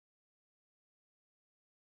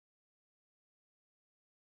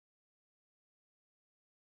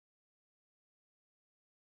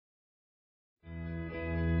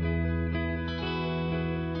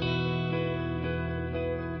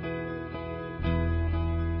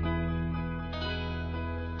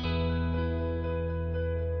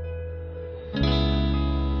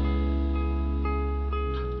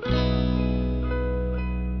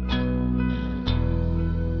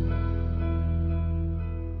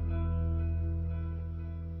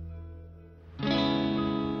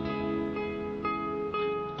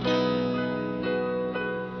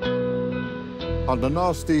On the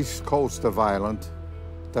northeast coast of Ireland,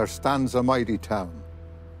 there stands a mighty town.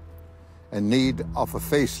 In need of a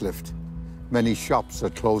facelift, many shops are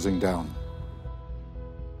closing down.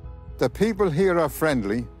 The people here are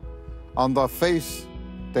friendly. On their face,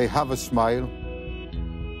 they have a smile.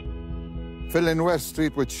 Filling West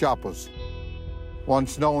Street with shoppers,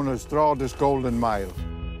 once known as Drogheda's Golden Mile.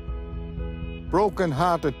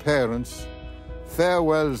 Broken-hearted parents,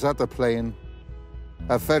 farewells at the plane,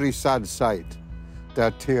 a very sad sight,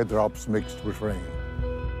 their teardrops mixed with rain.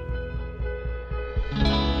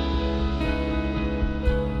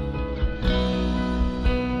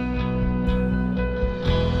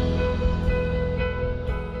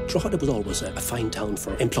 Drogheda was always a fine town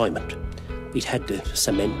for employment. It had the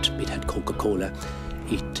cement, it had Coca-Cola,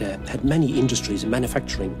 it had many industries and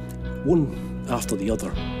manufacturing, one after the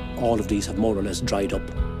other. All of these have more or less dried up.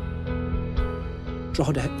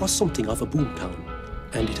 Drogheda was something of a boom town,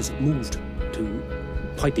 and it has moved to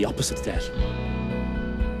quite the opposite of that.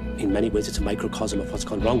 In many ways, it's a microcosm of what's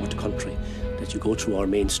gone wrong with the country, that you go through our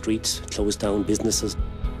main streets, close down businesses.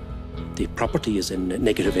 The property is in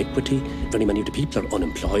negative equity. Very many of the people are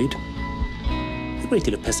unemployed. A great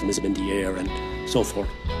deal of pessimism in the air and so forth.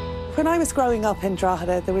 When I was growing up in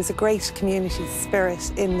Drogheda, there was a great community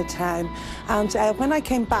spirit in the town. And when I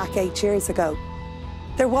came back 8 years ago,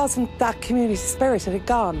 there wasn't that community spirit. It had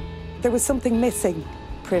gone. There was something missing,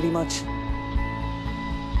 pretty much.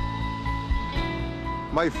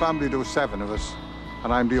 My family, there were 7 of us,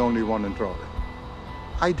 and I'm the only one in Drogheda.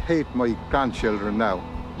 I'd hate my grandchildren now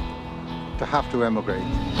to have to emigrate.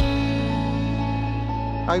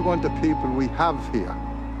 I want the people we have here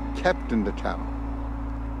kept in the town,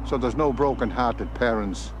 so there's no broken-hearted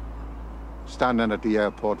parents standing at the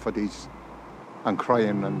airport for these and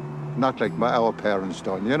crying, and not like our parents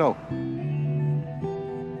done, you know.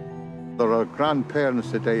 There are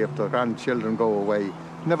grandparents today, if their grandchildren go away,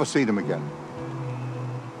 never see them again.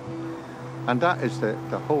 And that is the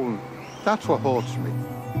whole, that's what hurts me.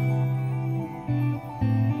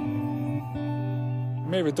 I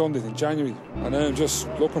made redundant in January, and now I'm just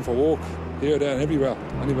looking for work here, there and everywhere,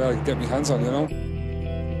 anywhere I can get my hands on, you know.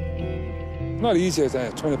 Not easy as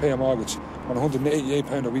trying to pay a mortgage on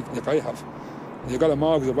 £188 a week like I have. You've got a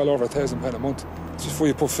mortgage of well over £1,000 a month. Just before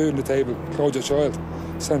you put food on the table, clothe your child,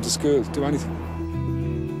 send them to school, do anything.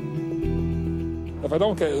 If I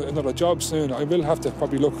don't get another job soon, I will have to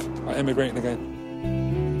probably look at emigrating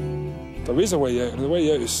again. There is a way out, and the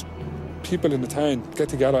way out is people in the town get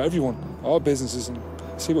together, everyone, all businesses, and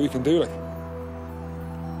see what we can do. Like.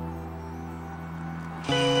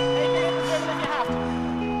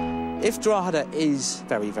 If Drogheda is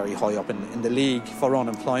very, very high up in the league for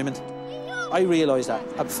unemployment, I realise that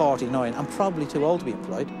at 49, I'm probably too old to be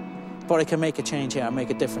employed, but I can make a change here and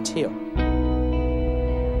make a difference here.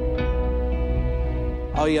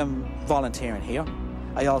 I am volunteering here.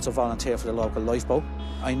 I also volunteer for the local lifeboat.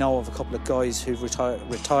 I know of a couple of guys who've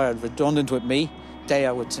retired redundant with me. They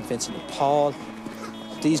are with St Vincent de Paul.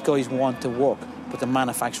 These guys want to work, but the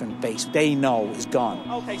manufacturing base they know is gone.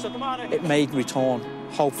 Okay, so come on. It may return.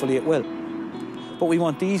 Hopefully it will. But we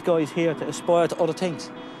want these guys here to aspire to other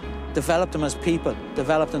things. Develop them as people.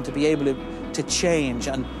 Develop them to be able to change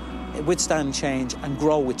and withstand change and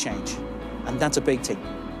grow with change. And that's a big thing.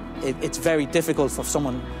 It's very difficult for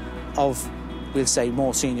someone of, we'll say,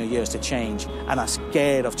 more senior years to change and are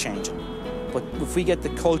scared of changing. But if we get the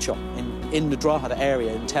culture in the Drogheda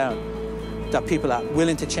area, in town, that people are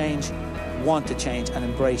willing to change, want to change and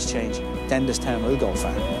embrace change, then this town will go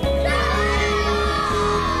far.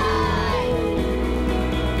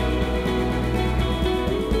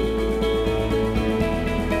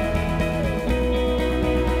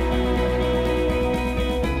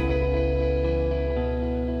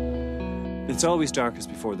 It's always darkest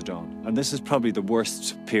before the dawn, and this is probably the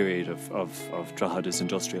worst period of Drogheda's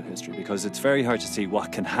industrial history, because it's very hard to see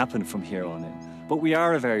what can happen from here on in. But we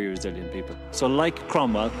are a very resilient people. So like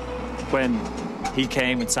Cromwell, when he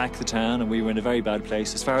came and sacked the town and we were in a very bad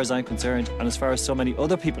place, as far as I'm concerned, and as far as so many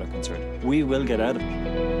other people are concerned, we will get out of it.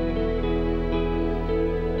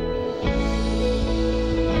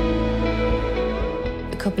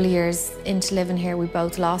 A couple of years into living here, we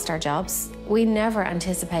both lost our jobs. We never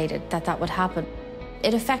anticipated that would happen.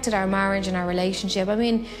 It affected our marriage and our relationship. I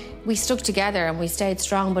mean, we stuck together and we stayed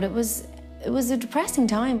strong, but it was a depressing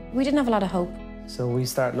time. We didn't have a lot of hope. So we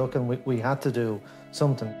started looking, we had to do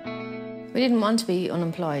something. We didn't want to be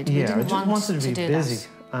unemployed. Yeah, we didn't I just wanted to be busy.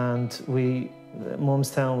 That. And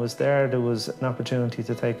Mumstown was there. There was an opportunity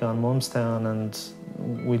to take on Mumstown, and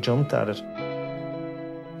we jumped at it.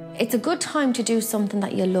 It's a good time to do something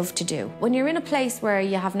that you love to do. When you're in a place where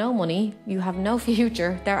you have no money, you have no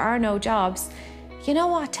future, there are no jobs, you know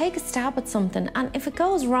what, take a stab at something, and if it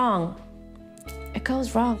goes wrong, it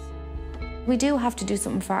goes wrong. We do have to do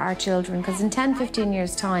something for our children, because in 10, 15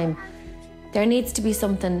 years' time, there needs to be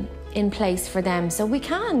something in place for them so we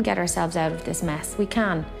can get ourselves out of this mess. We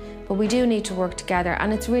can, but we do need to work together,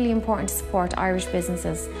 and it's really important to support Irish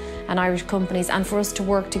businesses and Irish companies, and for us to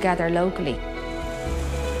work together locally.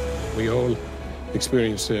 We all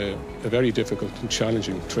experience a very difficult and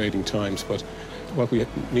challenging trading times, but what we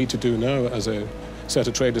need to do now as a set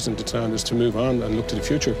of traders in the town is to move on and look to the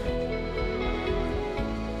future.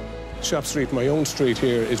 Shop Street, my own street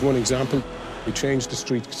here, is one example. We changed the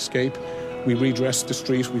streetscape, we redressed the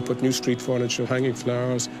street, we put new street furniture, hanging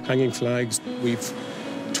flowers, hanging flags. We've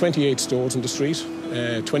 28 stores in the street,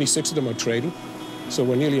 26 of them are trading, so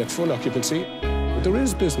we're nearly at full occupancy. But there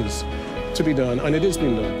is business to be done, and it is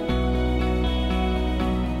being done.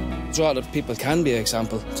 Drogheda people can be an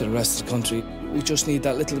example to the rest of the country. We just need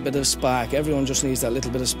that little bit of spark. Everyone just needs that little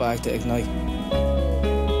bit of spark to ignite.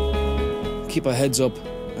 Keep our heads up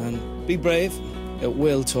and be brave. It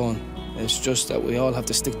will turn. It's just that we all have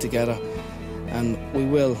to stick together, and we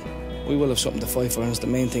will have something to fight for, and the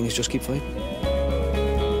main thing is just keep fighting.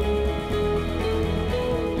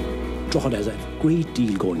 Drogheda has a great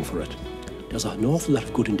deal going for it. There's an awful lot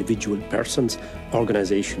of good individual persons,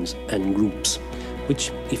 organisations and groups,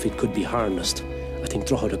 which, if it could be harnessed, I think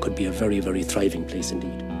Drogheda could be a very, very thriving place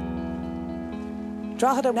indeed.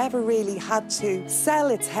 Drogheda never really had to sell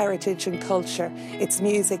its heritage and culture, its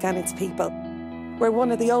music and its people. We're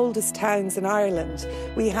one of the oldest towns in Ireland.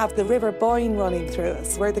 We have the River Boyne running through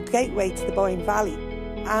us. We're the gateway to the Boyne Valley.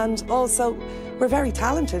 And also, we're very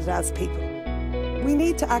talented as people. We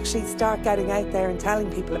need to actually start getting out there and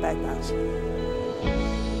telling people about that.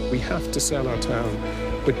 We have to sell our town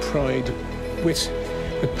with pride, with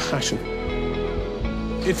passion.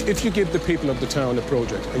 If you give the people of the town a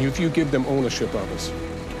project, and if you give them ownership of it,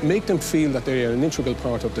 make them feel that they are an integral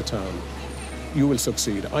part of the town, you will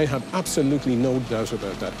succeed. I have absolutely no doubt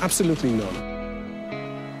about that, absolutely none.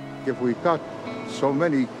 If we've got so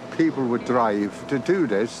many people with drive to do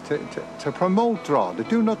this, to promote Drogheda,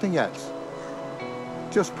 do nothing else.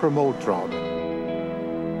 Just promote Drogheda.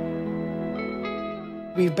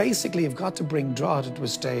 We basically have got to bring Drogheda to a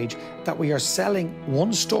stage that we are selling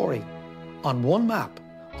one story on one map,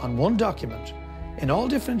 on one document, in all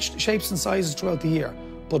different shapes and sizes throughout the year.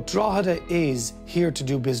 But Drogheda is here to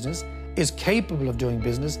do business, is capable of doing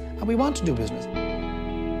business, and we want to do business.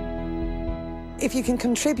 If you can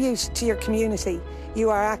contribute to your community, you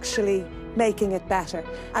are actually making it better.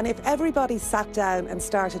 And if everybody sat down and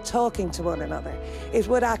started talking to one another, it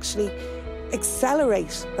would actually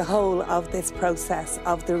accelerate the whole of this process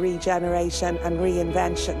of the regeneration and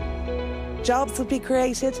reinvention. Jobs would be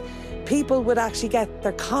created, people would actually get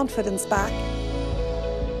their confidence back.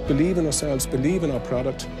 Believe in ourselves, believe in our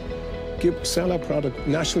product, sell our product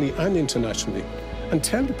nationally and internationally, and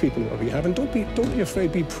tell the people what we have, and don't be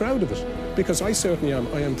afraid, be proud of it, because I certainly am.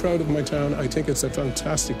 I am proud of my town. I think it's a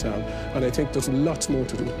fantastic town, and I think there's lots more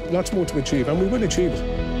to do, lots more to achieve, and we will achieve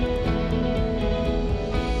it.